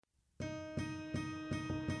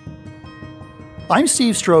I'm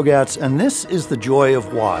Steve Strogatz, and this is The Joy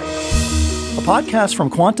of Why, a podcast from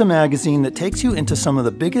Quanta Magazine that takes you into some of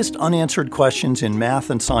the biggest unanswered questions in math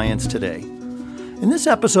and science today. In this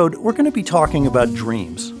episode, we're going to be talking about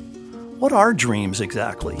dreams. What are dreams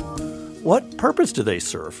exactly? What purpose do they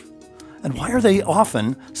serve? And why are they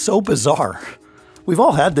often so bizarre? We've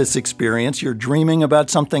all had this experience. You're dreaming about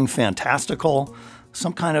something fantastical,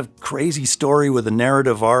 some kind of crazy story with a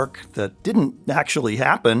narrative arc that didn't actually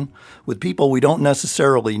happen, with people we don't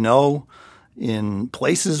necessarily know, in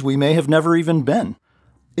places we may have never even been.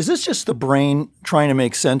 Is this just the brain trying to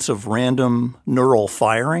make sense of random neural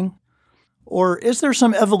firing? Or is there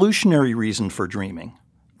some evolutionary reason for dreaming?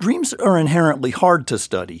 Dreams are inherently hard to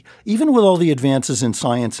study. Even with all the advances in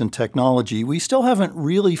science and technology, we still haven't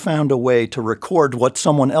really found a way to record what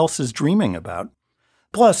someone else is dreaming about.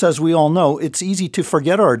 Plus, as we all know, it's easy to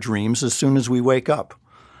forget our dreams as soon as we wake up,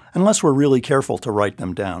 unless we're really careful to write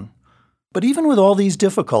them down. But even with all these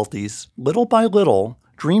difficulties, little by little,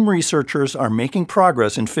 dream researchers are making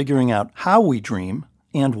progress in figuring out how we dream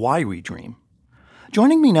and why we dream.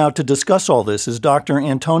 Joining me now to discuss all this is Dr.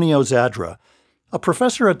 Antonio Zadra, a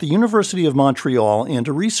professor at the University of Montreal and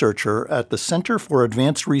a researcher at the Center for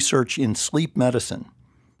Advanced Research in Sleep Medicine.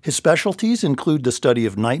 His specialties include the study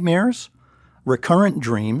of nightmares, recurrent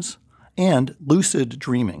dreams, and lucid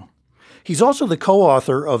dreaming. He's also the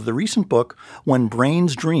co-author of the recent book, When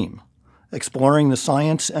Brains Dream, Exploring the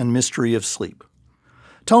Science and Mystery of Sleep.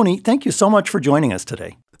 Tony, thank you so much for joining us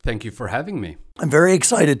today. Thank you for having me. I'm very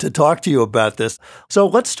excited to talk to you about this. So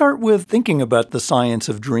let's start with thinking about the science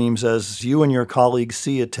of dreams as you and your colleagues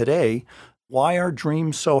see it today. Why are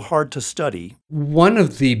dreams so hard to study? One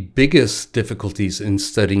of the biggest difficulties in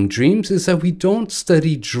studying dreams is that we don't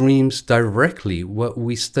study dreams directly. What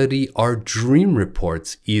we study are dream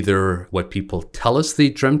reports, either what people tell us they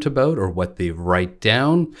dreamt about or what they write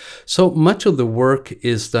down. So much of the work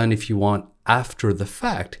is done, if you want, after the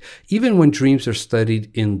fact. Even when dreams are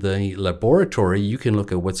studied in the laboratory, you can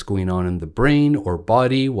look at what's going on in the brain or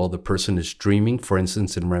body while the person is dreaming, for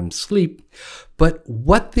instance, in REM sleep. But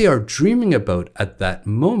what they are dreaming about at that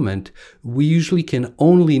moment, we usually can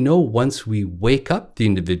only know once we wake up the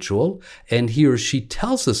individual and he or she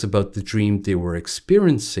tells us about the dream they were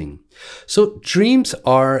experiencing. So dreams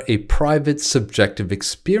are a private, subjective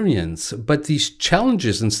experience, but these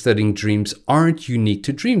challenges in studying dreams aren't unique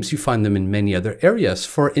to dreams. You find them in many other areas.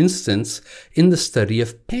 For instance, in the study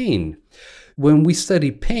of pain. When we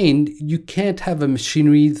study pain, you can't have a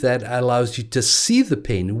machinery that allows you to see the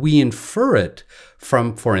pain. We infer it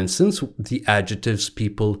from, for instance, the adjectives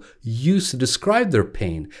people use to describe their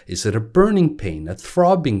pain. Is it a burning pain, a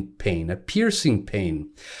throbbing pain, a piercing pain?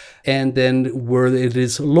 And then where it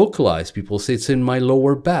is localized, people say it's in my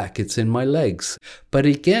lower back, it's in my legs. But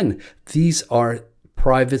again, these are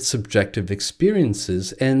private subjective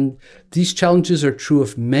experiences, and these challenges are true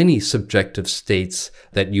of many subjective states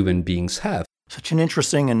that human beings have. Such an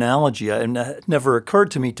interesting analogy. It never occurred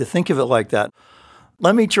to me to think of it like that.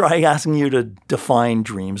 Let me try asking you to define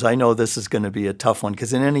dreams. I know this is going to be a tough one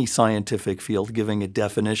because in any scientific field, giving a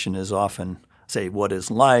definition is often, say, what is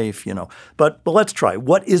life, But let's try.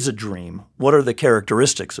 What is a dream? What are the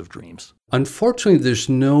characteristics of dreams? Unfortunately, there's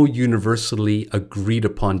no universally agreed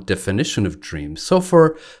upon definition of dreams. So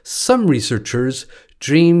for some researchers,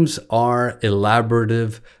 dreams are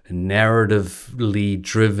elaborative, narratively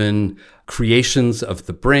driven creations of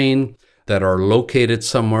the brain that are located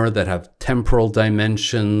somewhere, that have temporal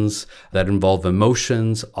dimensions, that involve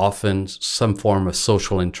emotions, often some form of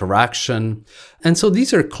social interaction. And so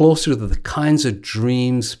these are closer to the kinds of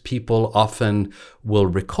dreams people often will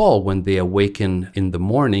recall when they awaken in the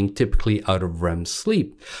morning, typically out of REM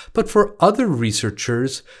sleep. But for other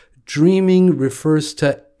researchers, dreaming refers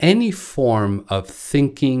to any form of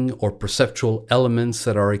thinking or perceptual elements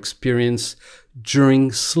that are experienced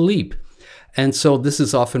during sleep. And so this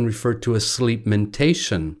is often referred to as sleep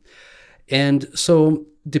mentation. And so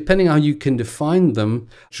depending on how you can define them,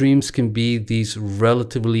 dreams can be these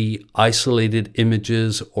relatively isolated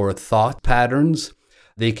images or thought patterns.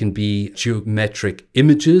 They can be geometric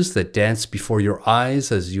images that dance before your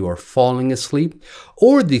eyes as you are falling asleep,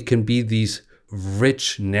 or they can be these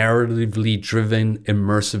rich, narratively driven,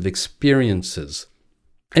 immersive experiences.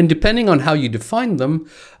 And depending on how you define them,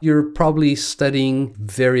 you're probably studying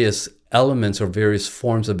various elements or various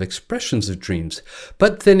forms of expressions of dreams.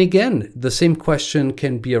 But then again, the same question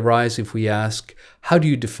can arise if we ask, how do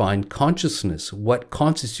you define consciousness? What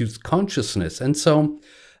constitutes consciousness? And so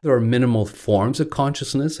There are minimal forms of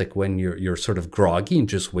consciousness, like when you're sort of groggy and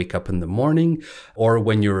just wake up in the morning, or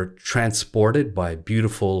when you're transported by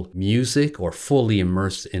beautiful music or fully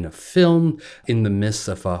immersed in a film in the midst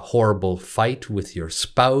of a horrible fight with your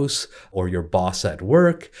spouse or your boss at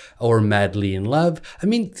work, or madly in love. I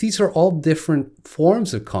mean, these are all different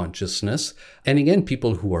forms of consciousness. And again,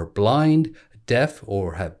 people who are blind, deaf,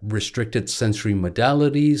 or have restricted sensory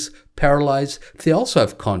modalities, paralyzed, they also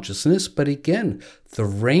have consciousness, but again, the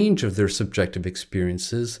range of their subjective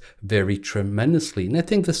experiences vary tremendously. And I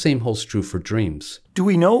think the same holds true for dreams. Do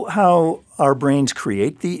we know how our brains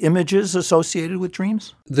create the images associated with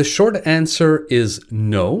dreams? The short answer is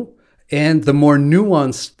no. And the more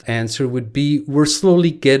nuanced answer would be we're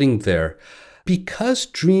slowly getting there. Because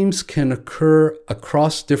dreams can occur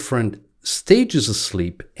across different stages of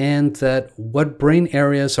sleep, and that what brain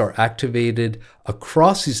areas are activated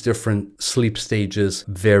across these different sleep stages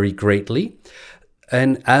vary greatly,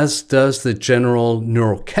 and as does the general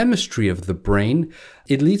neurochemistry of the brain,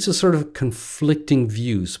 it leads to sort of conflicting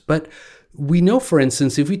views. But we know, for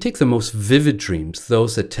instance, if we take the most vivid dreams,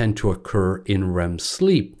 those that tend to occur in REM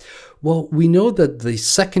sleep, well, we know that the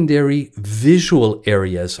secondary visual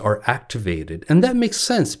areas are activated. And that makes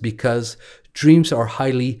sense because dreams are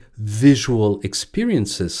highly visual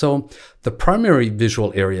experiences. So the primary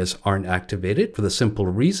visual areas aren't activated for the simple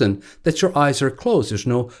reason that your eyes are closed. There's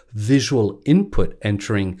no visual input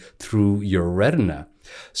entering through your retina.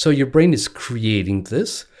 So your brain is creating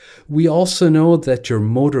this. We also know that your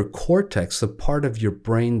motor cortex, the part of your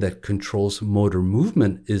brain that controls motor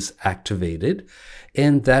movement, is activated.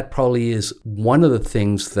 And that probably is one of the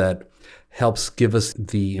things that helps give us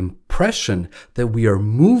the impression that we are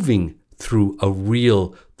moving through a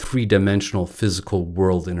real three-dimensional physical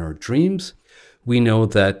world in our dreams. We know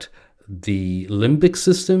that the limbic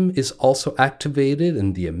system is also activated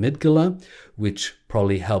in the amygdala, which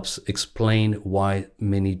probably helps explain why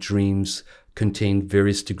many dreams contain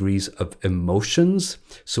various degrees of emotions.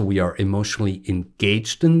 So we are emotionally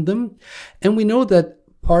engaged in them. And we know that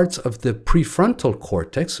parts of the prefrontal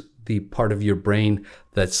cortex, the part of your brain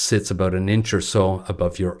that sits about an inch or so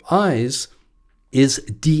above your eyes, is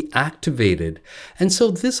deactivated. And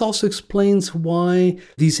so this also explains why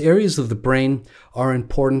these areas of the brain are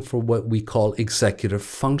important for what we call executive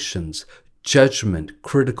functions, judgment,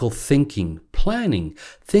 critical thinking, planning,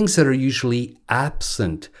 things that are usually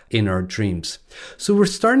absent in our dreams. So we're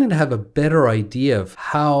starting to have a better idea of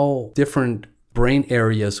how different brain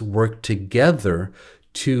areas work together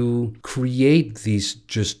to create these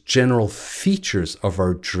just general features of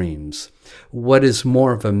our dreams. What is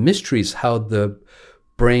more of a mystery is how the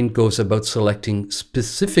brain goes about selecting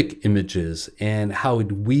specific images and how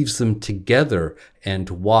it weaves them together and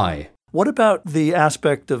why. What about the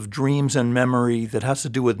aspect of dreams and memory that has to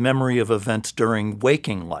do with memory of events during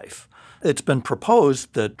waking life? It's been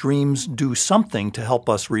proposed that dreams do something to help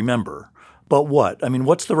us remember. But what? I mean,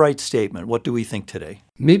 what's the right statement? What do we think today?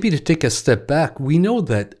 Maybe to take a step back, we know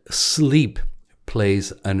that sleep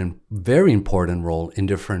plays a very important role in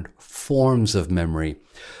different forms of memory.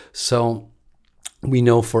 So we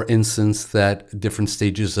know, for instance, that different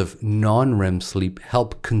stages of non-REM sleep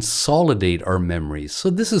help consolidate our memories. So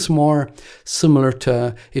this is more similar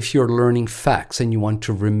to if you're learning facts and you want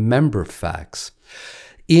to remember facts.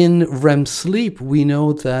 In REM sleep, we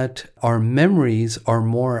know that our memories are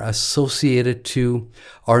more associated to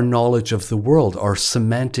our knowledge of the world, our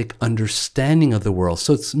semantic understanding of the world.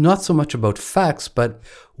 So it's not so much about facts, but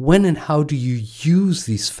when and how do you use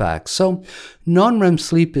these facts? So non-REM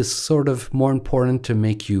sleep is sort of more important to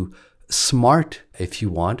make you smart, if you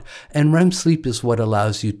want, and REM sleep is what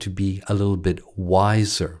allows you to be a little bit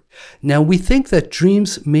wiser. Now, we think that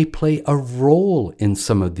dreams may play a role in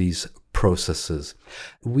some of these processes.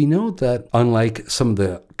 We know that unlike some of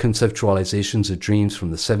the conceptualizations of dreams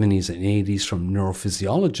from the 70s and 80s from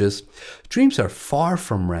neurophysiologists, dreams are far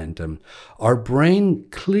from random. Our brain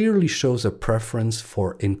clearly shows a preference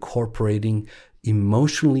for incorporating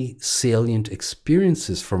emotionally salient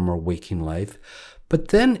experiences from our waking life, but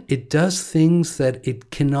then it does things that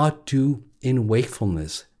it cannot do in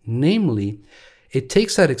wakefulness. Namely, it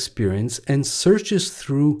takes that experience and searches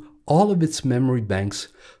through all of its memory banks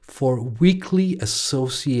for weakly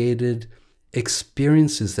associated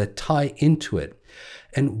experiences that tie into it.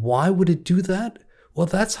 And why would it do that? Well,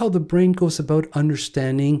 that's how the brain goes about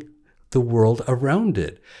understanding the world around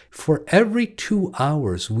it. For every 2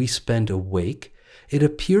 hours we spend awake, it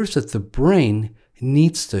appears that the brain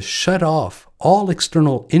needs to shut off all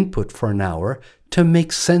external input for an hour to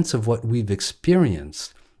make sense of what we've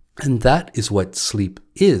experienced. And that is what sleep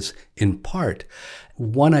is, in part.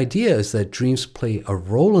 One idea is that dreams play a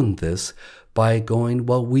role in this, by going,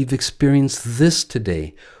 well, we've experienced this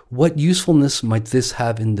today. What usefulness might this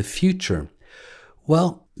have in the future?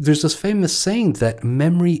 Well, there's this famous saying that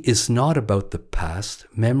memory is not about the past,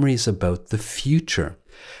 memory is about the future.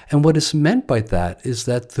 And what is meant by that is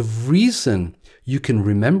that the reason you can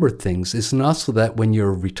remember things is not so that when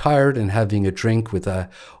you're retired and having a drink with an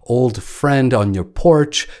old friend on your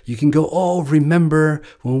porch, you can go, oh, remember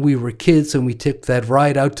when we were kids and we took that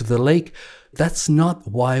ride out to the lake. That's not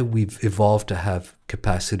why we've evolved to have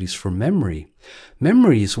capacities for memory.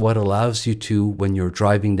 Memory is what allows you to, when you're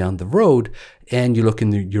driving down the road and you look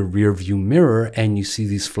in your rear view mirror and you see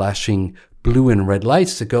these flashing blue and red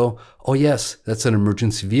lights, to go, oh yes, that's an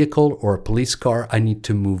emergency vehicle or a police car. I need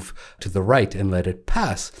to move to the right and let it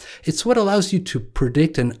pass. It's what allows you to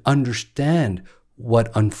predict and understand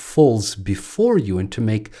what unfolds before you and to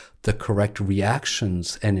make the correct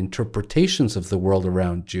reactions and interpretations of the world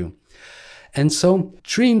around you. And so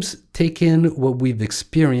dreams take in what we've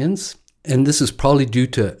experienced, and this is probably due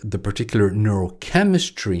to the particular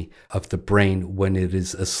neurochemistry of the brain when it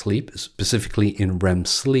is asleep, specifically in REM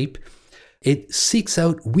sleep. It seeks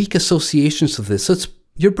out weak associations of this. So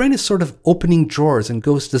your brain is sort of opening drawers and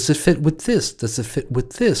goes, does it fit with this? Does it fit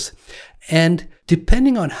with this? And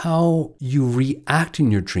depending on how you react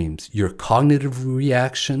in your dreams, your cognitive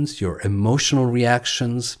reactions, your emotional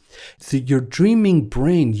reactions, your dreaming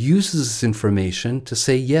brain uses this information to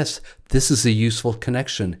say, yes, this is a useful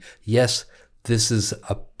connection. Yes, this is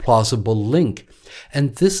a plausible link.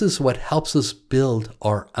 And this is what helps us build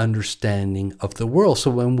our understanding of the world.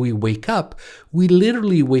 So when we wake up, we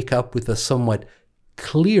literally wake up with a somewhat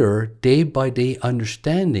clear day-by-day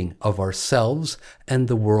understanding of ourselves and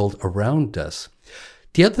the world around us.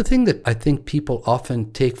 The other thing that I think people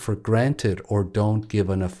often take for granted or don't give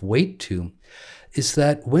enough weight to is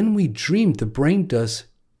that when we dream, the brain does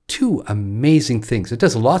two amazing things. It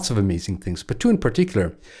does lots of amazing things, but two in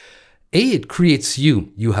particular. It creates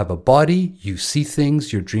you. You have a body, you see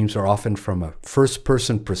things, your dreams are often from a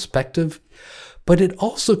first-person perspective, but it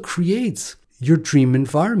also creates your dream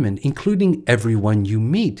environment, including everyone you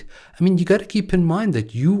meet. I mean, you got to keep in mind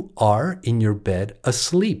that you are in your bed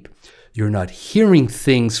asleep. You're not hearing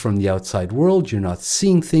things from the outside world, you're not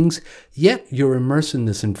seeing things, yet you're immersed in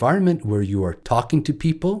this environment where you are talking to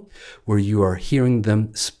people, where you are hearing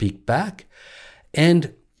them speak back,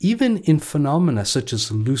 and even in phenomena such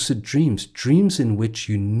as lucid dreams, dreams in which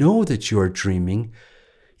you know that you are dreaming,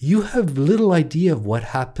 you have little idea of what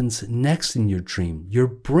happens next in your dream. Your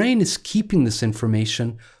brain is keeping this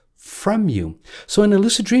information from you. So in a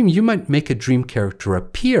lucid dream, you might make a dream character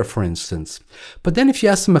appear, for instance. But then if you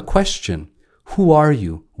ask them a question, who are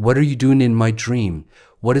you? What are you doing in my dream?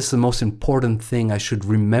 What is the most important thing I should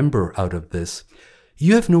remember out of this?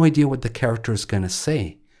 You have no idea what the character is going to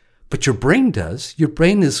say. But your brain does. Your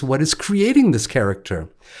brain is what is creating this character.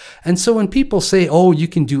 And so when people say, oh, you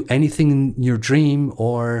can do anything in your dream,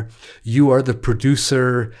 or you are the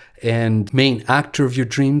producer and main actor of your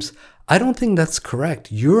dreams, I don't think that's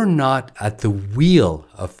correct. You're not at the wheel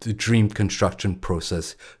of the dream construction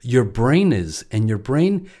process. Your brain is, and your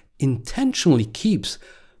brain intentionally keeps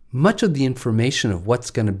much of the information of what's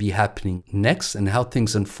going to be happening next and how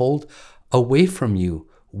things unfold away from you.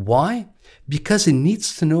 Why? Because it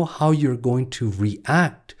needs to know how you're going to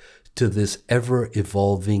react to this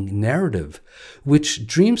ever-evolving narrative, which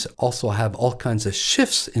dreams also have all kinds of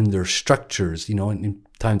shifts in their structures, in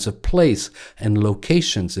times of place and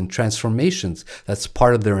locations and transformations. That's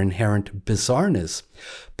part of their inherent bizarreness.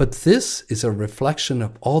 But this is a reflection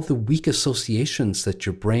of all the weak associations that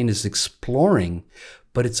your brain is exploring,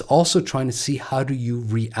 but it's also trying to see how do you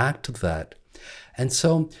react to that. And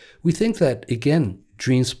so we think that, again,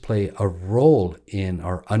 dreams play a role in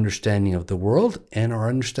our understanding of the world, and our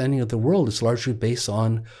understanding of the world is largely based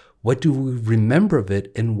on what do we remember of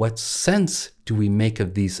it and what sense do we make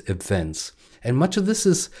of these events. And much of this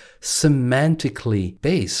is semantically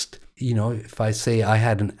based. If I say I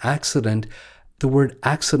had an accident, the word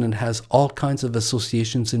accident has all kinds of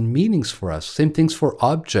associations and meanings for us. Same things for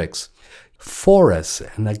objects. Forest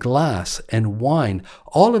and a glass and wine,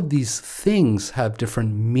 all of these things have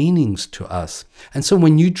different meanings to us. And so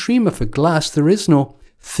when you dream of a glass, there is no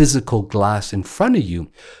physical glass in front of you.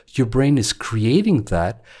 Your brain is creating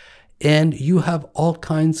that, and you have all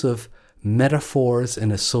kinds of metaphors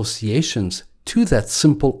and associations to that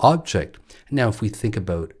simple object. Now, if we think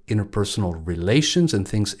about interpersonal relations and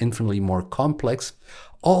things infinitely more complex,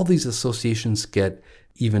 all these associations get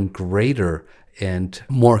even greater and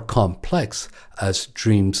more complex as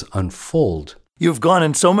dreams unfold. You've gone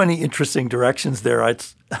in so many interesting directions there.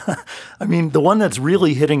 I mean, the one that's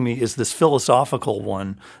really hitting me is this philosophical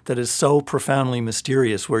one that is so profoundly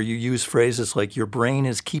mysterious, where you use phrases like your brain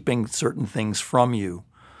is keeping certain things from you.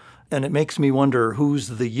 And it makes me wonder who's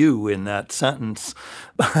the you in that sentence,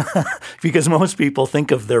 because most people think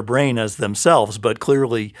of their brain as themselves, but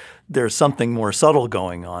clearly there's something more subtle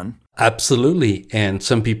going on. Absolutely. And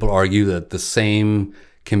some people argue that the same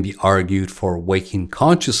can be argued for waking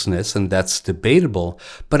consciousness, and that's debatable.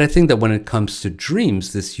 But I think that when it comes to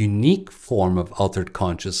dreams, this unique form of altered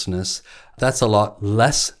consciousness, that's a lot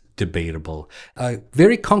less debatable. A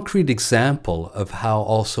very concrete example of how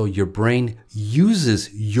also your brain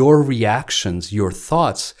uses your reactions, your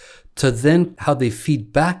thoughts, to then how they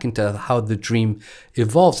feed back into how the dream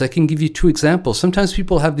evolves. I can give you two examples. Sometimes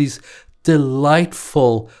people have these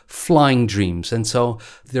delightful flying dreams. And so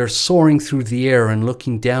they're soaring through the air and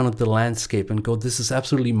looking down at the landscape and go, this is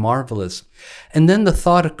absolutely marvelous. And then the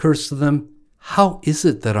thought occurs to them, how is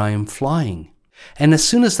it that I am flying? And as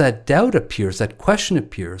soon as that doubt appears, that question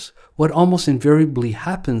appears, what almost invariably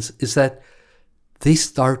happens is that they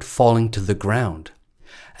start falling to the ground.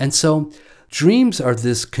 And so dreams are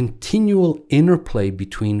this continual interplay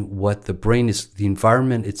between what the brain is, the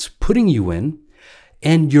environment it's putting you in,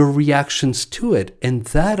 and your reactions to it. And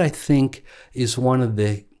that, I think, is one of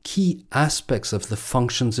the key aspects of the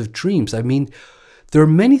functions of dreams. I mean, there are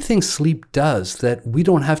many things sleep does that we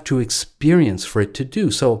don't have to experience for it to do.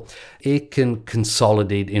 So it can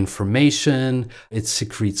consolidate information, it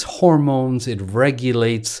secretes hormones, it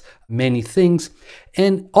regulates many things.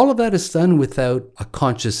 And all of that is done without a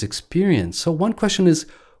conscious experience. So one question is,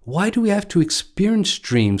 why do we have to experience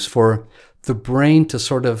dreams for the brain to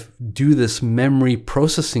sort of do this memory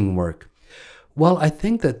processing work? Well, I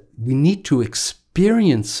think that we need to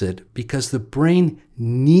experience it because the brain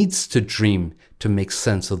needs to dream to make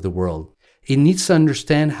sense of the world. It needs to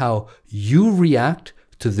understand how you react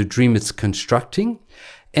to the dream it's constructing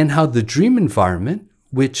and how the dream environment,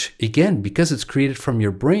 which again, because it's created from your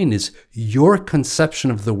brain, is your conception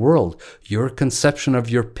of the world, your conception of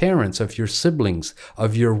your parents, of your siblings,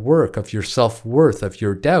 of your work, of your self-worth, of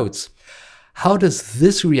your doubts. How does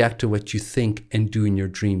this react to what you think and do in your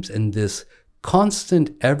dreams? And this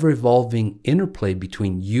constant, ever-evolving interplay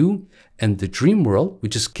between you and the dream world,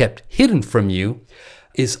 which is kept hidden from you,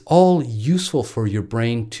 is all useful for your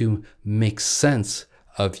brain to make sense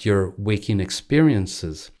of your waking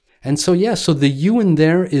experiences. And so, so the you in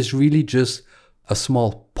there is really just a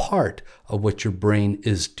small part of what your brain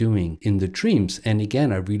is doing in the dreams. And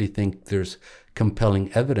again, I really think there's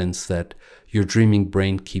compelling evidence that your dreaming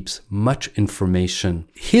brain keeps much information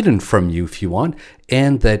hidden from you, if you want,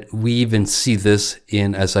 and that we even see this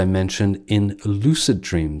in, as I mentioned, in lucid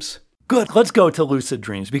dreams. Good. Let's go to lucid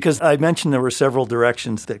dreams, because I mentioned there were several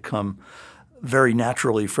directions that come very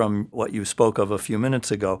naturally from what you spoke of a few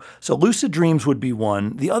minutes ago. So lucid dreams would be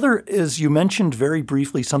one. The other is, you mentioned very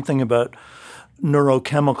briefly something about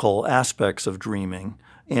neurochemical aspects of dreaming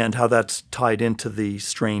and how that's tied into the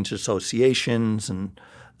strange associations and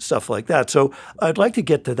stuff like that. So I'd like to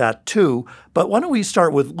get to that too, but why don't we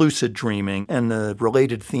start with lucid dreaming and the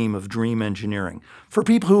related theme of dream engineering. For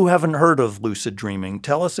people who haven't heard of lucid dreaming,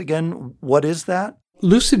 tell us again, what is that?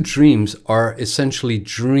 Lucid dreams are essentially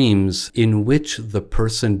dreams in which the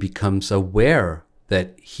person becomes aware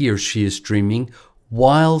that he or she is dreaming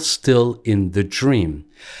while still in the dream.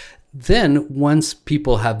 Then, once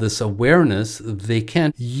people have this awareness, they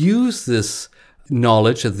can use this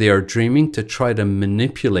knowledge that they are dreaming to try to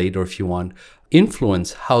manipulate, or if you want,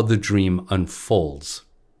 influence how the dream unfolds.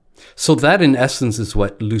 So that, in essence, is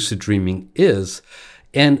what lucid dreaming is.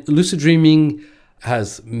 And lucid dreaming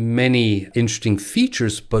has many interesting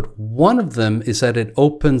features, but one of them is that it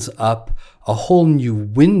opens up a whole new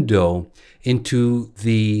window into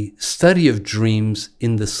the study of dreams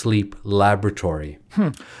in the sleep laboratory.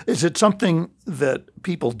 Is it something that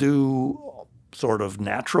people do sort of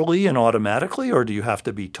naturally and automatically, or do you have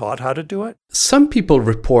to be taught how to do it? Some people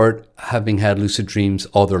report having had lucid dreams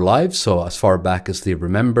all their lives, so as far back as they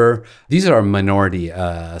remember. These are a minority,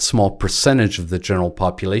 a small percentage of the general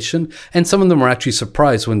population, and some of them are actually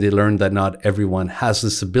surprised when they learn that not everyone has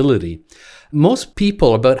this ability. Most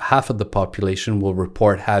people, about half of the population, will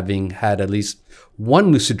report having had at least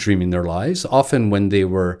one lucid dream in their lives, often when they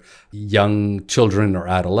were young children or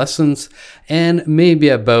adolescents, and maybe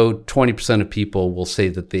about 20% of people will say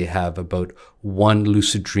that they have about one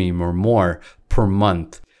lucid dream or more per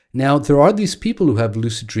month. Now, there are these people who have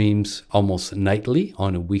lucid dreams almost nightly,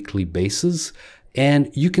 on a weekly basis,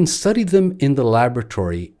 and you can study them in the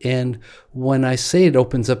laboratory. And when I say it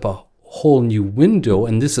opens up a whole new window,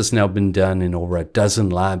 and this has now been done in over a dozen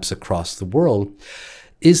labs across the world,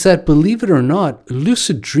 is that, believe it or not,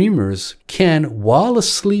 lucid dreamers can, while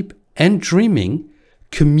asleep and dreaming,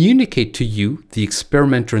 communicate to you, the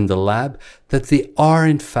experimenter in the lab, that they are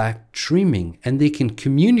in fact dreaming, and they can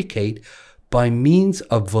communicate by means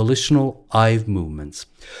of volitional eye movements.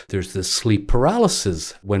 There's this sleep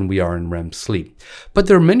paralysis when we are in REM sleep. But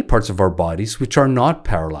there are many parts of our bodies which are not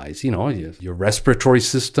paralyzed. Your respiratory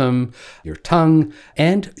system, your tongue,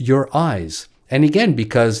 and your eyes. And again,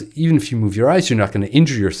 because even if you move your eyes, you're not going to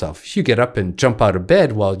injure yourself. If you get up and jump out of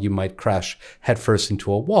bed, well, you might crash headfirst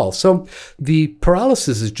into a wall. So the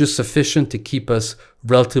paralysis is just sufficient to keep us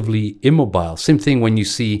relatively immobile. Same thing when you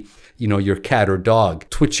see your cat or dog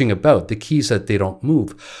twitching about. The key is that they don't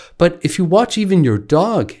move. But if you watch even your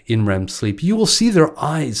dog in REM sleep, you will see their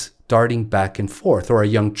eyes darting back and forth, or a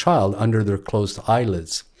young child under their closed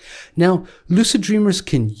eyelids. Now, lucid dreamers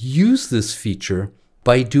can use this feature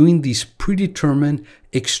by doing these predetermined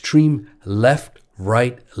extreme left,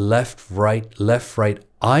 right, left, right, left, right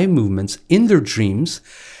eye movements in their dreams,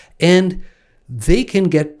 and they can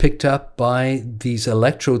get picked up by these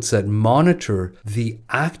electrodes that monitor the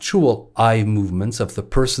actual eye movements of the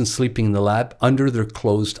person sleeping in the lab under their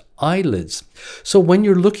closed eyelids. So when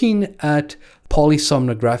you're looking at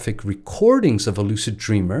polysomnographic recordings of a lucid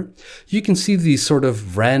dreamer, you can see these sort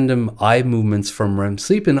of random eye movements from REM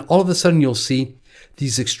sleep, and all of a sudden you'll see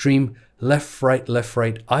these extreme left,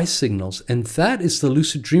 right eye signals. And that is the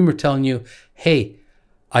lucid dreamer telling you, hey,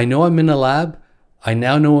 I know I'm in a lab. I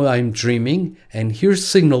now know I'm dreaming, and here's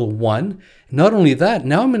signal 1. Not only that,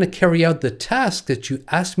 now I'm going to carry out the task that you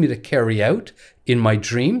asked me to carry out in my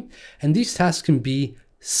dream. And these tasks can be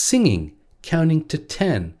singing, counting to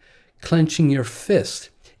 10, clenching your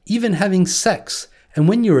fist, even having sex. And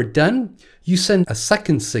when you're done, you send a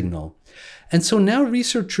second signal. And so now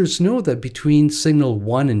researchers know that between signal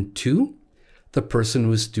 1 and 2, the person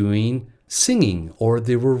was doing singing, or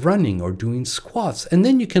they were running, or doing squats. And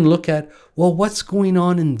then you can look at, well, what's going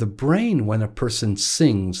on in the brain when a person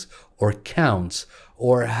sings, or counts,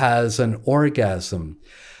 or has an orgasm.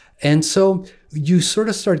 And so you sort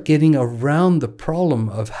of start getting around the problem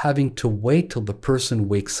of having to wait till the person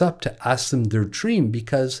wakes up to ask them their dream,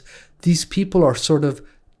 because these people are sort of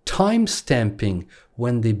time stamping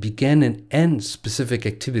when they begin and end specific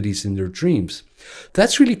activities in their dreams.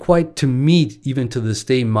 That's really quite, to me, even to this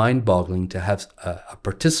day, mind-boggling to have a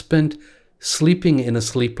participant sleeping in a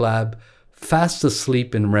sleep lab, fast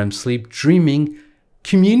asleep in REM sleep, dreaming,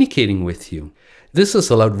 communicating with you. This has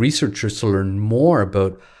allowed researchers to learn more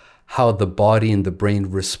about how the body and the brain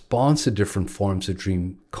responds to different forms of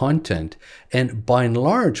dream content. And by and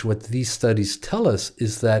large, what these studies tell us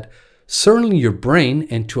is that certainly your brain,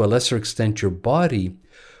 and to a lesser extent your body,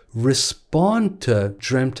 respond to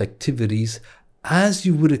dreamt activities as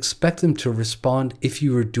you would expect them to respond if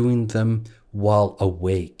you were doing them while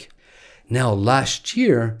awake. Now, last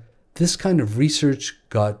year, this kind of research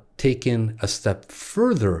got taken a step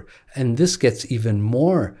further, and this gets even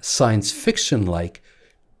more science fiction-like.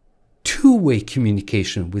 Two-way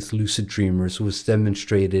communication with lucid dreamers was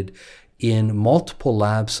demonstrated in multiple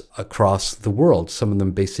labs across the world, some of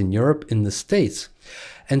them based in Europe, in the States.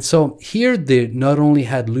 And so here they not only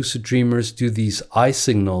had lucid dreamers do these eye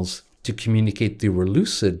signals to communicate they were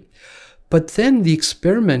lucid, but then the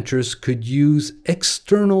experimenters could use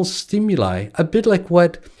external stimuli, a bit like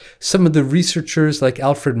what some of the researchers like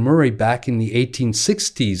Alfred Murray back in the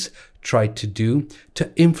 1860s tried to do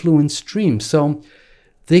to influence dreams. So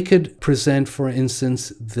they could present, for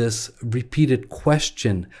instance, this repeated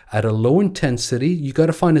question at a low intensity. You got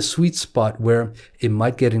to find a sweet spot where it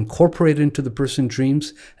might get incorporated into the person's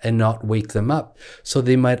dreams and not wake them up. So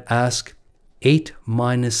they might ask 8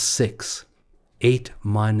 minus 6, 8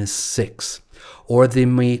 minus 6. Or they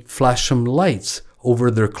may flash some lights over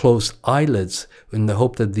their closed eyelids in the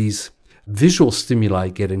hope that these visual stimuli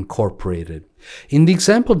get incorporated. In the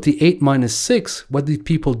example of the 8 minus 6, what the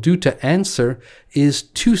people do to answer is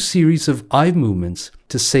 2 series of eye movements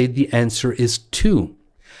to say the answer is 2.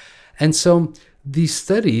 And so these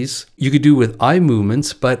studies you could do with eye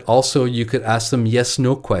movements, but also you could ask them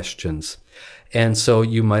yes-no questions. And so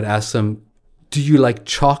you might ask them, do you like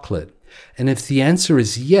chocolate? And if the answer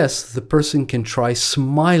is yes, the person can try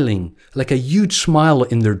smiling, like a huge smile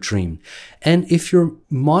in their dream. And if you're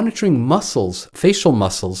monitoring muscles, facial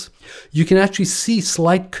muscles, you can actually see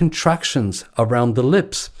slight contractions around the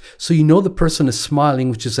lips. So you know the person is smiling,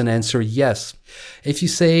 which is an answer yes. If you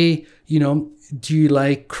say, do you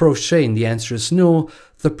like crochet? And the answer is no,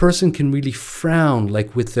 the person can really frown,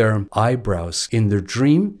 like with their eyebrows in their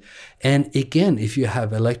dream. And again, if you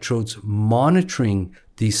have electrodes monitoring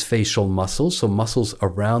these facial muscles, so muscles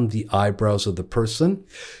around the eyebrows of the person,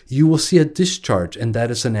 you will see a discharge, and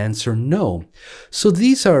that is an answer no. So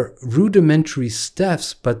these are rudimentary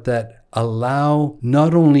steps, but that allow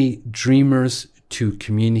not only dreamers to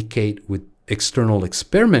communicate with external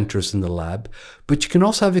experimenters in the lab, but you can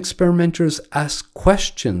also have experimenters ask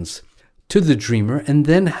questions to the dreamer and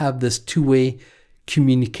then have this two-way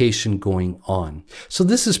communication going on. So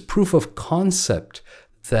this is proof of concept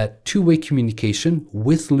that two-way communication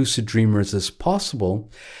with lucid dreamers is possible,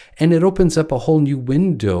 and it opens up a whole new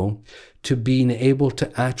window to being able to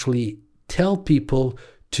actually tell people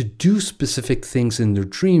to do specific things in their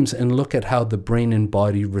dreams and look at how the brain and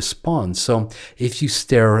body respond. So if you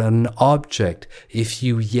stare at an object, if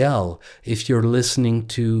you yell, if you're listening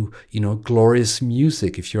to, glorious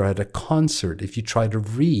music, if you're at a concert, if you try to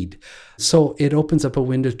read. So it opens up a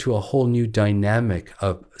window to a whole new dynamic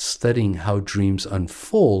of studying how dreams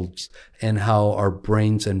unfold and how our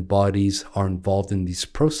brains and bodies are involved in these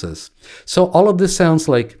processes. So all of this sounds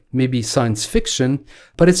like maybe science fiction,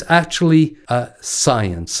 but it's actually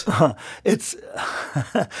science. It's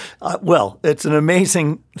it's an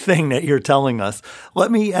amazing thing that you're telling us.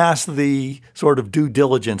 Let me ask the sort of due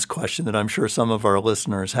diligence question that I'm sure some of our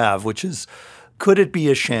listeners have, which is, could it be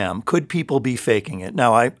a sham? Could people be faking it?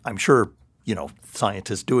 Now, I'm sure,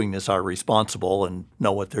 scientists doing this are responsible and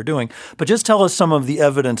know what they're doing. But just tell us some of the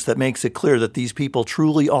evidence that makes it clear that these people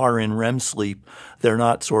truly are in REM sleep. They're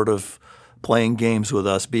not sort of playing games with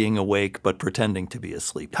us, being awake, but pretending to be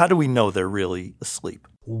asleep. How do we know they're really asleep?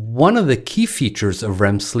 One of the key features of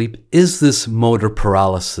REM sleep is this motor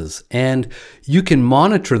paralysis. And you can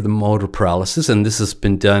monitor the motor paralysis, and this has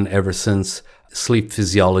been done ever since sleep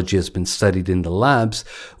physiology has been studied in the labs,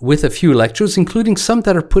 with a few electrodes, including some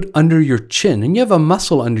that are put under your chin. And you have a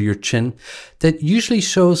muscle under your chin that usually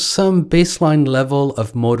shows some baseline level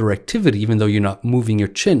of motor activity, even though you're not moving your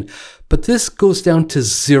chin. But this goes down to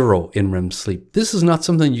 0 in REM sleep. This is not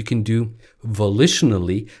something you can do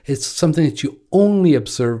volitionally. It's something that you only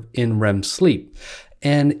observe in REM sleep.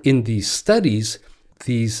 And in these studies,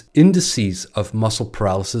 these indices of muscle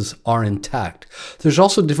paralysis are intact. There's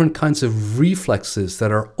also different kinds of reflexes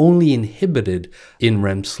that are only inhibited in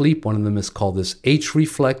REM sleep. One of them is called this H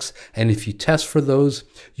reflex, and if you test for those,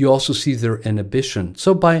 you also see their inhibition.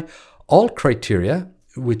 So by all criteria,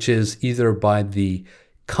 which is either by the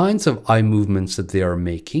kinds of eye movements that they are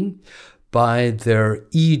making, by their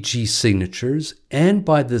EEG signatures, and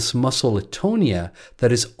by this muscle atonia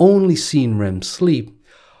that is only seen in REM sleep,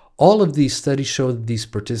 all of these studies show that these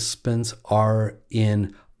participants are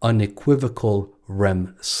in unequivocal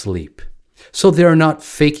REM sleep. So they're not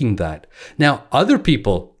faking that. Now, other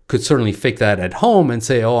people could certainly fake that at home and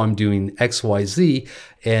say, oh, I'm doing X, Y, Z.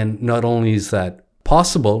 And not only is that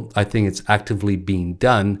possible, I think it's actively being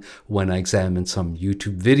done when I examine some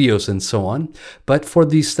YouTube videos and so on. But for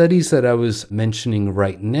these studies that I was mentioning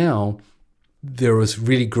right now, there was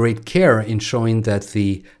really great care in showing that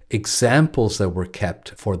the examples that were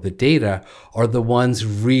kept for the data are the ones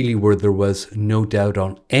really where there was no doubt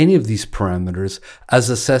on any of these parameters as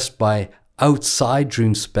assessed by outside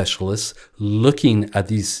dream specialists looking at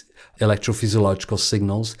these electrophysiological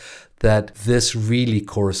signals, that this really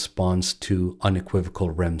corresponds to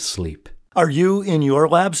unequivocal REM sleep. Are you in your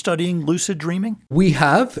lab studying lucid dreaming? We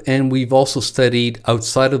have, and we've also studied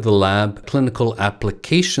outside of the lab clinical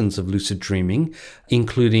applications of lucid dreaming,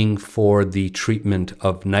 including for the treatment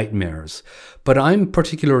of nightmares. But I'm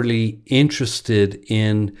particularly interested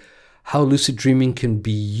in how lucid dreaming can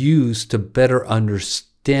be used to better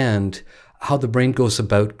understand how the brain goes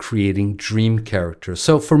about creating dream characters.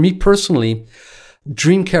 So for me personally,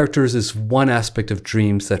 dream characters is one aspect of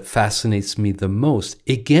dreams that fascinates me the most.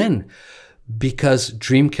 Again, because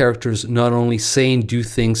dream characters not only say and do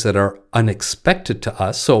things that are unexpected to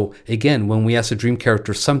us. So again, when we ask a dream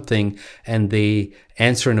character something and they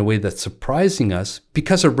answer in a way that's surprising us,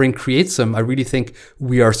 because our brain creates them, I really think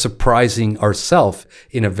we are surprising ourselves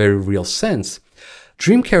in a very real sense.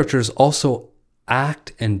 Dream characters also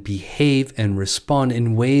act and behave and respond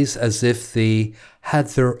in ways as if they had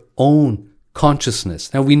their own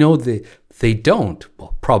consciousness. Now we know they don't,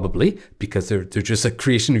 well, probably because they're just a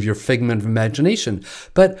creation of your figment of imagination.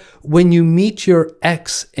 But when you meet your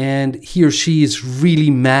ex and he or she is really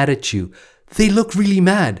mad at you, they look really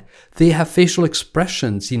mad. They have facial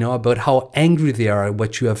expressions, about how angry they are at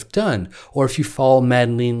what you have done, or if you fall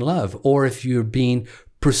madly in love, or if you're being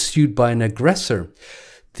pursued by an aggressor.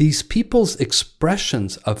 These people's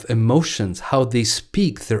expressions of emotions, how they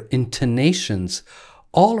speak, their intonations,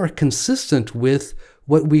 all are consistent with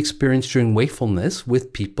what we experience during wakefulness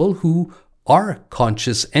with people who are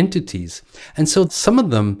conscious entities. And so some of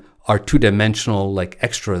them are two-dimensional, like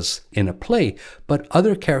extras in a play, but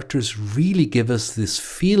other characters really give us this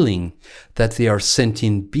feeling that they are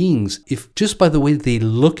sentient beings. If just by the way they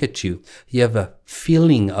look at you, you have a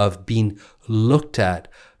feeling of being looked at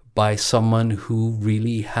by someone who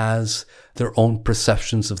really has their own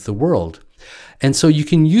perceptions of the world. And so you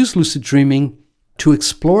can use lucid dreaming to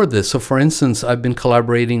explore this. So for instance, I've been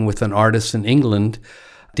collaborating with an artist in England,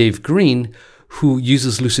 Dave Green, who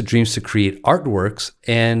uses lucid dreams to create artworks,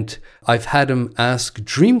 and I've had him ask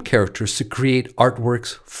dream characters to create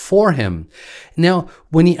artworks for him. Now,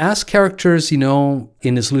 when he asks characters,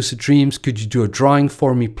 in his lucid dreams, could you do a drawing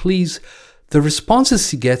for me, please? The responses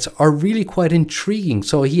he gets are really quite intriguing.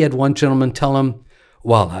 So he had one gentleman tell him,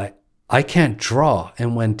 well, I can't draw.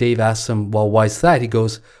 And when Dave asks him, well, why is that? He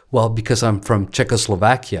goes, well, because I'm from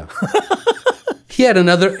Czechoslovakia. He had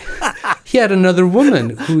another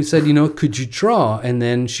woman who said, could you draw? And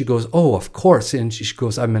then she goes, oh, of course. And she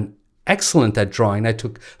goes, I'm excellent at drawing. I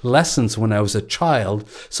took lessons when I was a child.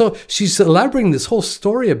 So she's elaborating this whole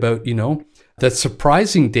story about, that's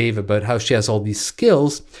surprising Dave about how she has all these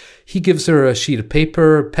skills. He gives her a sheet of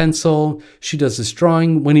paper, a pencil. She does this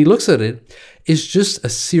drawing. When he looks at it, it's just a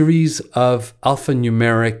series of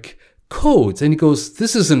alphanumeric codes. And he goes,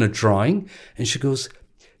 this isn't a drawing. And she goes,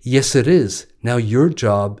 yes, it is. Now your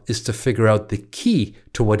job is to figure out the key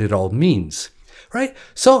to what it all means, right?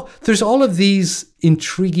 So there's all of these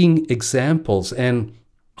intriguing examples. And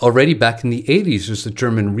already back in the 80s, there's a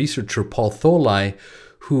German researcher, Paul Tholey,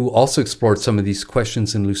 who also explored some of these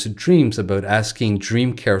questions in lucid dreams about asking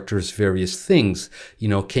dream characters various things.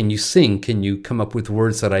 Can you sing? Can you come up with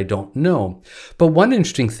words that I don't know? But one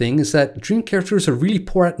interesting thing is that dream characters are really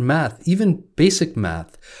poor at math, even basic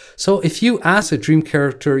math. So if you ask a dream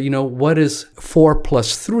character, what is 4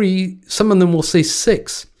 plus 3, some of them will say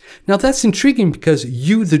 6. Now that's intriguing because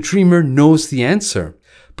you, the dreamer, knows the answer,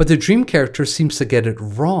 but the dream character seems to get it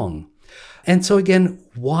wrong. And so again,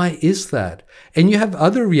 why is that? And you have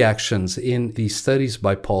other reactions in these studies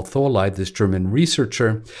by Paul Tholey, this German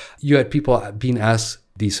researcher. You had people being asked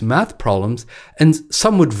these math problems, and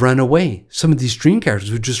some would run away. Some of these dream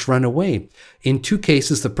characters would just run away. In 2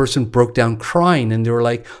 cases, the person broke down crying, and they were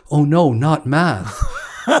like, oh no, not math.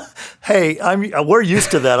 Hey, we're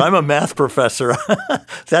used to that. I'm a math professor.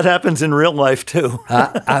 That happens in real life too.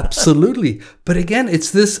 Absolutely. But again,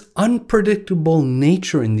 it's this unpredictable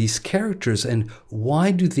nature in these characters. And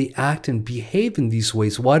why do they act and behave in these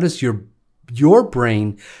ways? Why does your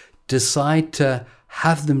brain decide to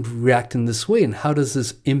have them react in this way? And how does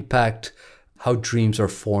this impact how dreams are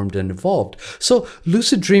formed and evolved? So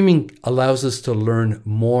lucid dreaming allows us to learn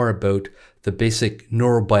more about the basic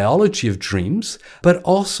neurobiology of dreams, but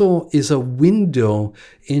also is a window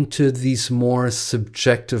into these more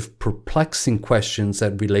subjective, perplexing questions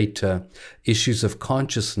that relate to issues of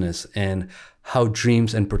consciousness and how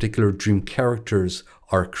dreams, and particular dream characters,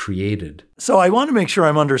 are created. So I want to make sure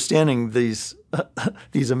I'm understanding these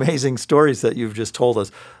amazing stories that you've just told us.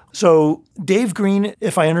 So Dave Green,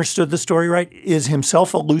 if I understood the story right, is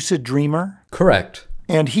himself a lucid dreamer? Correct.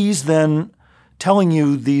 And he's then telling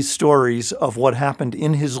you these stories of what happened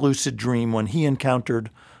in his lucid dream when he encountered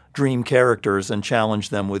dream characters and challenged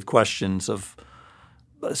them with questions of,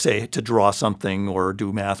 say, to draw something or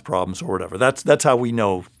do math problems or whatever. That's how we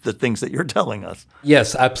know the things that you're telling us.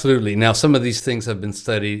 Yes, absolutely. Now, some of these things have been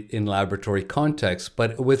studied in laboratory context,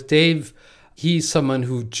 but with Dave, he's someone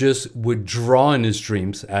who just would draw in his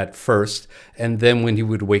dreams at first, and then when he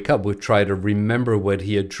would wake up, would try to remember what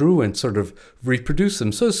he had drew and sort of reproduce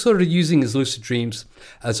them. So sort of using his lucid dreams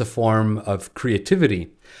as a form of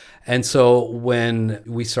creativity. And so when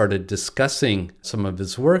we started discussing some of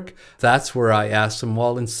his work, that's where I asked him,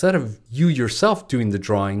 well, instead of you yourself doing the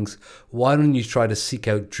drawings, why don't you try to seek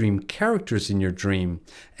out dream characters in your dream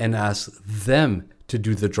and ask them to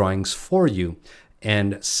do the drawings for you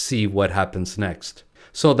and see what happens next?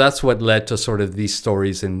 So that's what led to sort of these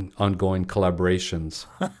stories and ongoing collaborations.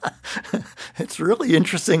 It's really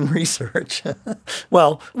interesting research.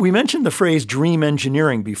 Well, we mentioned the phrase dream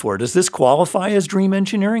engineering before. Does this qualify as dream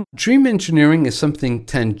engineering? Dream engineering is something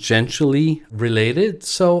tangentially related.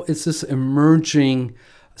 So it's this emerging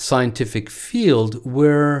scientific field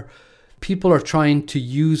where people are trying to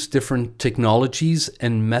use different technologies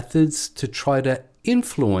and methods to try to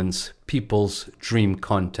influence people's dream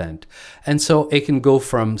content. And so it can go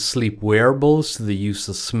from sleep wearables to the use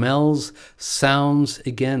of smells, sounds,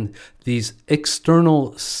 again, these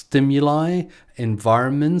external stimuli,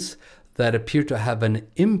 environments that appear to have an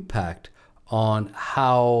impact on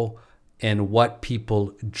how and what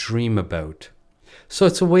people dream about. So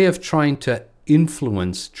it's a way of trying to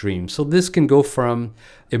influence dreams. So this can go from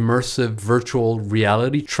immersive virtual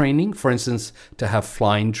reality training, for instance, to have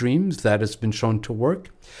flying dreams, that has been shown to work,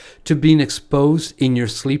 to being exposed in your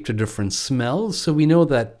sleep to different smells. So we know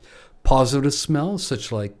that positive smells,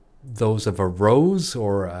 such like those of a rose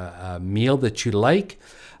or a meal that you like,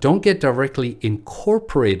 don't get directly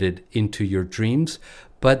incorporated into your dreams,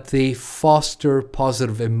 but they foster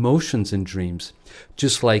positive emotions in dreams.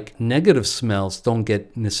 Just like negative smells don't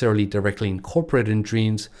get necessarily directly incorporated in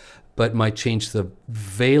dreams, but might change the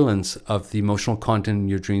valence of the emotional content in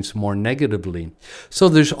your dreams more negatively. So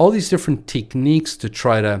there's all these different techniques to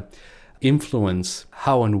try to influence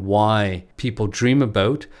how and why people dream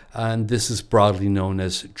about, and this is broadly known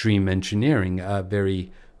as dream engineering, a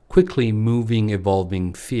very quickly moving,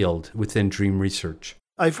 evolving field within dream research.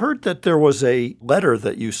 I've heard that there was a letter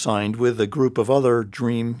that you signed with a group of other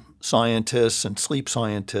dream scientists and sleep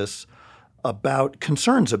scientists about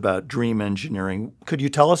concerns about dream engineering. Could you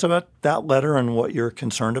tell us about that letter and what you're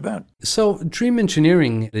concerned about? So dream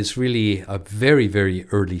engineering is really a very, very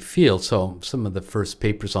early field. So some of the first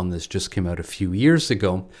papers on this just came out a few years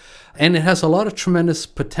ago. And it has a lot of tremendous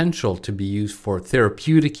potential to be used for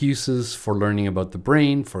therapeutic uses, for learning about the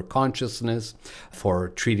brain, for consciousness, for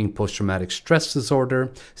treating post-traumatic stress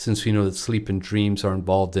disorder, since we know that sleep and dreams are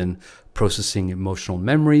involved in processing emotional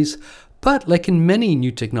memories. But like in many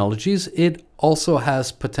new technologies, it also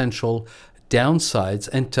has potential downsides,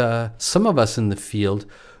 and to some of us in the field,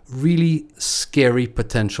 really scary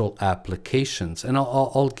potential applications. And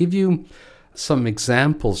I'll give you some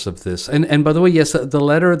examples of this. And by the way, yes, the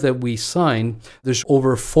letter that we signed, there's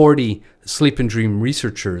over 40 sleep and dream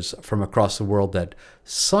researchers from across the world that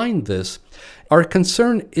signed this. Our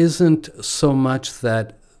concern isn't so much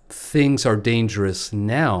that things are dangerous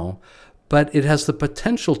now, but it has the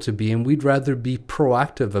potential to be, and we'd rather be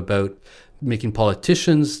proactive about making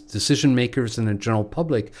politicians, decision makers, and the general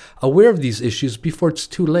public aware of these issues before it's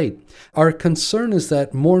too late. Our concern is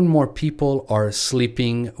that more and more people are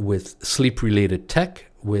sleeping with sleep-related tech,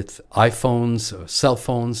 with iPhones or cell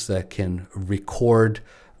phones that can record,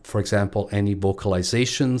 for example, any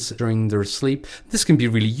vocalizations during their sleep. This can be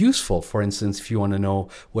really useful, for instance, if you want to know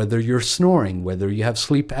whether you're snoring, whether you have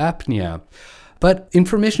sleep apnea. But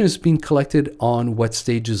information is being collected on what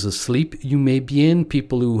stages of sleep you may be in.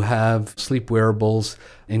 People who have sleep wearables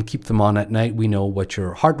and keep them on at night, we know what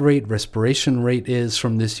your heart rate, respiration rate is.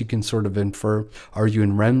 From this, you can sort of infer, are you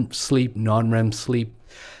in REM sleep, non-REM sleep?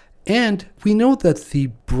 And we know that the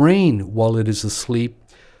brain, while it is asleep,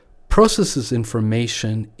 processes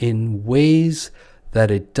information in ways that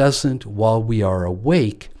it doesn't while we are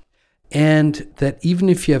awake. And that even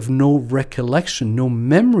if you have no recollection, no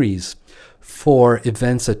memories for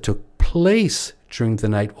events that took place during the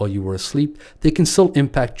night while you were asleep, they can still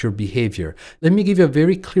impact your behavior. Let me give you a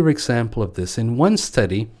very clear example of this. In one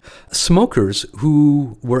study, smokers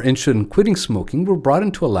who were interested in quitting smoking were brought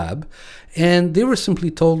into a lab, and they were simply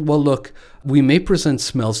told, well, look, we may present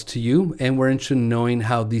smells to you, and we're interested in knowing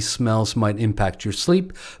how these smells might impact your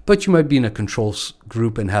sleep, but you might be in a control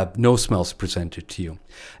group and have no smells presented to you.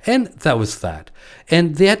 And that was that.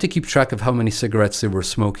 And they had to keep track of how many cigarettes they were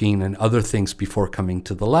smoking and other things before coming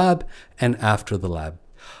to the lab and after the lab.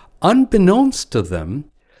 Unbeknownst to them,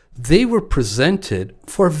 they were presented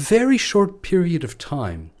for a very short period of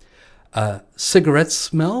time a cigarette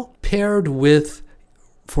smell paired with,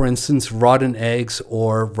 for instance, rotten eggs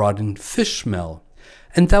or rotten fish smell.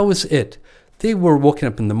 And that was it. They were woken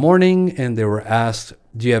up in the morning and they were asked,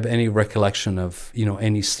 do you have any recollection of,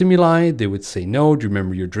 any stimuli? They would say no. Do you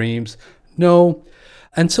remember your dreams? No.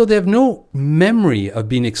 And so they have no memory of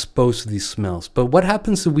being exposed to these smells. But what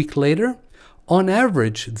happens a week later? On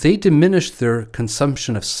average, they diminish their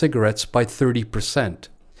consumption of cigarettes by 30%.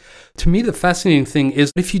 To me, the fascinating thing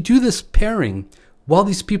is if you do this pairing while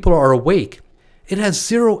these people are awake, it has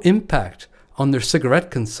zero impact on their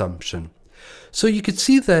cigarette consumption. So you could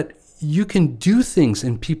see that you can do things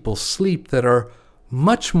in people's sleep that are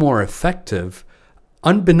much more effective,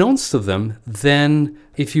 unbeknownst to them, than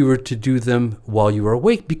if you were to do them while you were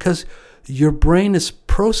awake, because your brain is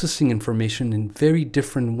processing information in very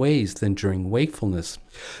different ways than during wakefulness.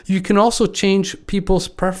 You can also change people's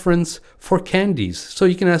preference for candies. So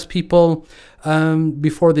you can ask people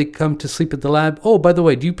before they come to sleep at the lab, oh, by the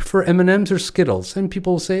way, do you prefer M&Ms or Skittles? And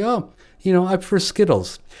people will say, oh, I prefer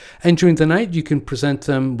Skittles. And during the night, you can present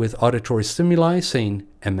them with auditory stimuli saying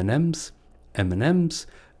M&Ms, M&Ms.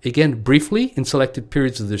 Again, briefly, in selected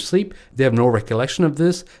periods of their sleep, they have no recollection of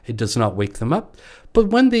this. It does not wake them up. But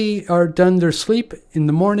when they are done their sleep in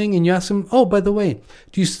the morning and you ask them, oh, by the way,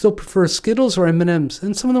 do you still prefer Skittles or M&Ms?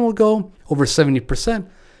 And some of them will go over 70%.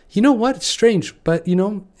 you know what? It's strange, but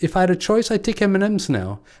if I had a choice, I'd take M&Ms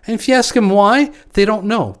now. And if you ask them why, they don't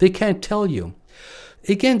know. They can't tell you.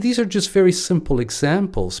 Again, these are just very simple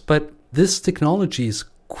examples, but this technology is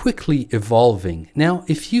quickly evolving. Now,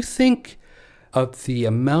 if you think of the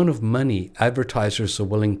amount of money advertisers are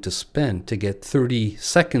willing to spend to get 30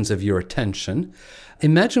 seconds of your attention,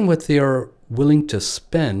 imagine what they are willing to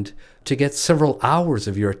spend to get several hours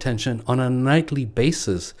of your attention on a nightly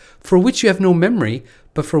basis, for which you have no memory,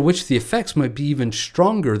 but for which the effects might be even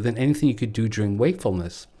stronger than anything you could do during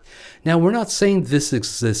wakefulness. Now, we're not saying this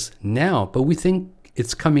exists now, but we think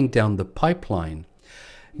it's coming down the pipeline.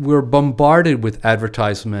 We're bombarded with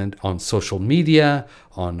advertisement on social media,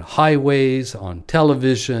 on highways, on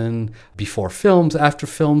television, before films, after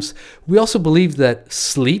films. We also believe that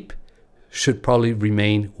sleep should probably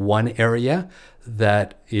remain one area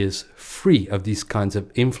that is free of these kinds of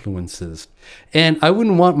influences. And I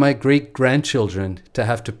wouldn't want my great-grandchildren to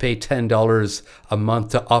have to pay $10 a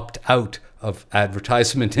month to opt out of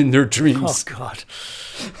advertisement in their dreams. Oh, God.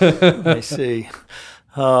 I see.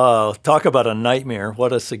 Talk about a nightmare.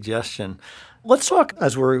 What a suggestion. Let's talk,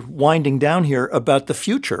 as we're winding down here, about the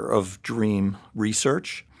future of dream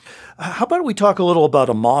research. How about we talk a little about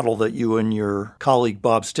a model that you and your colleague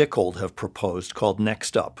Bob Stickhold have proposed called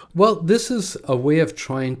Next Up? Well, this is a way of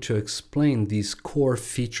trying to explain these core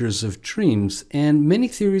features of dreams. And many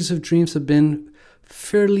theories of dreams have been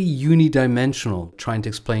fairly unidimensional, trying to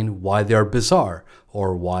explain why they are bizarre,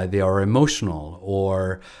 or why they are emotional,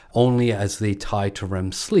 or only as they tie to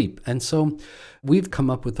REM sleep. And so we've come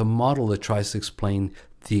up with a model that tries to explain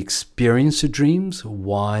the experience of dreams,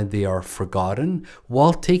 why they are forgotten,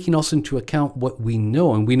 while taking also into account what we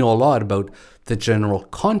know. And we know a lot about the general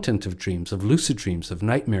content of dreams, of lucid dreams, of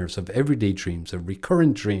nightmares, of everyday dreams, of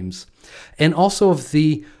recurrent dreams, and also of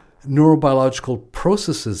the neurobiological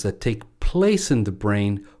processes that take place in the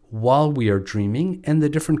brain while we are dreaming, and the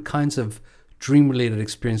different kinds of dream-related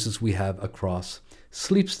experiences we have across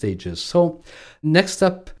sleep stages. So Next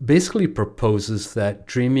Up basically proposes that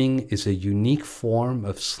dreaming is a unique form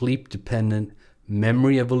of sleep-dependent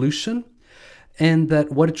memory evolution, and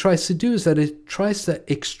that what it tries to do is that it tries to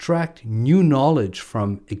extract new knowledge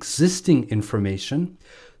from existing information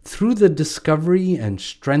through the discovery and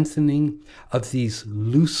strengthening of these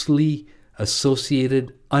loosely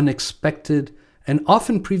associated, unexpected, and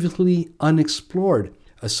often previously unexplored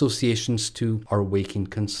associations to our waking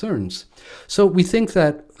concerns. So we think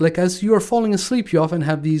that, as you are falling asleep, you often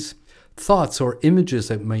have these thoughts or images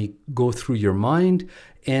that may go through your mind,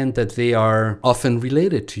 and that they are often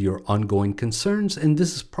related to your ongoing concerns. And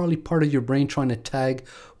this is probably part of your brain trying to tag,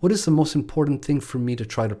 what is the most important thing for me to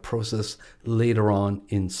try to process later on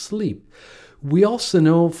in sleep? We also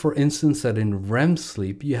know, for instance, that in REM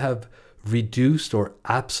sleep, you have reduced or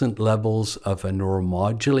absent levels of a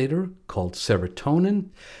neuromodulator called serotonin.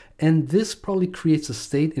 And this probably creates a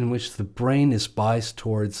state in which the brain is biased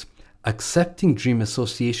towards accepting dream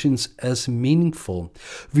associations as meaningful.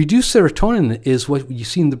 Reduced serotonin is what you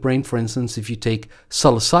see in the brain, for instance, if you take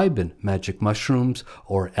psilocybin, magic mushrooms,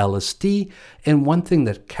 or LSD. And one thing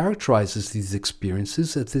that characterizes these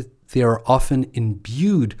experiences is that they are often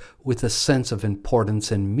imbued with a sense of importance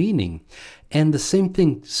and meaning. And the same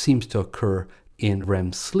thing seems to occur in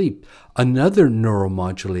REM sleep. Another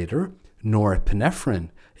neuromodulator, norepinephrine,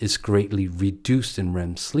 is greatly reduced in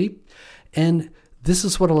REM sleep. And this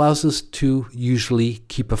is what allows us to usually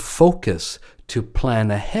keep a focus, to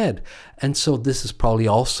plan ahead. And so this is probably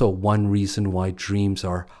also one reason why dreams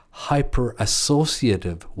are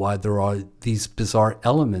hyper-associative, why there are these bizarre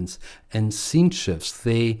elements and scene shifts.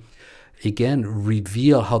 They, again,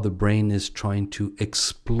 reveal how the brain is trying to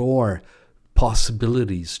explore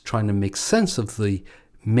possibilities, trying to make sense of the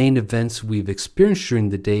main events we've experienced during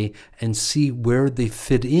the day and see where they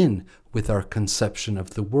fit in with our conception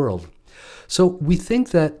of the world. So we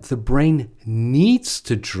think that the brain needs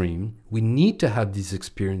to dream. We need to have these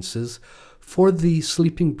experiences for the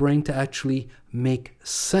sleeping brain to actually make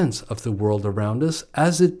sense of the world around us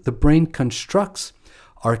as the brain constructs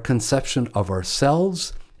our conception of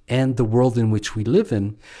ourselves and the world in which we live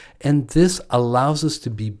in. And this allows us to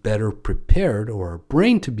be better prepared, or our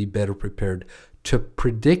brain to be better prepared, to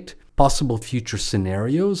predict possible future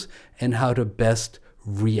scenarios and how to best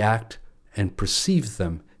react and perceive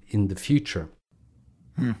them in the future.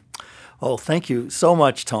 Oh, thank you so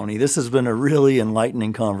much, Tony. This has been a really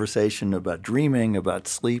enlightening conversation about dreaming, about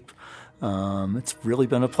sleep. It's really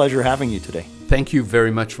been a pleasure having you today. Thank you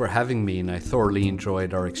very much for having me, and I thoroughly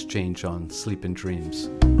enjoyed our exchange on sleep and dreams.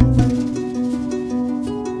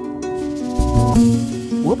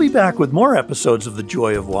 We'll be back with more episodes of The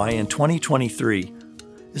Joy of Why in 2023.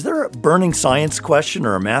 Is there a burning science question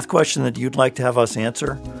or a math question that you'd like to have us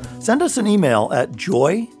answer? Send us an email at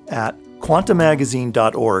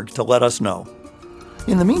joy@quantamagazine.org to let us know.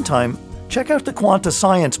 In the meantime, check out the Quanta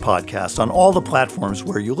Science podcast on all the platforms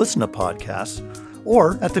where you listen to podcasts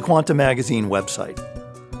or at the Quanta Magazine website.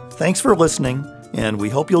 Thanks for listening, and we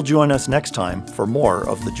hope you'll join us next time for more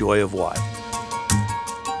of The Joy of Why.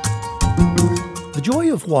 The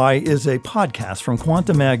Joy of Why is a podcast from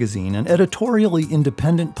Quanta Magazine, an editorially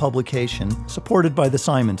independent publication supported by the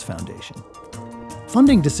Simons Foundation.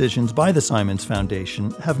 Funding decisions by the Simons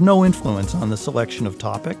Foundation have no influence on the selection of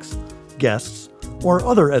topics, guests, or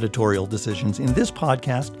other editorial decisions in this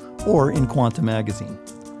podcast or in Quanta Magazine.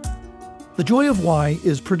 The Joy of Why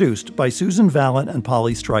is produced by Susan Vallet and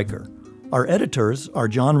Polly Stryker. Our editors are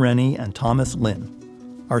John Rennie and Thomas Lynn.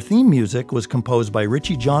 Our theme music was composed by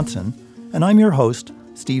Richie Johnson, and I'm your host,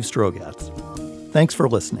 Steve Strogatz. Thanks for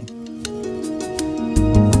listening.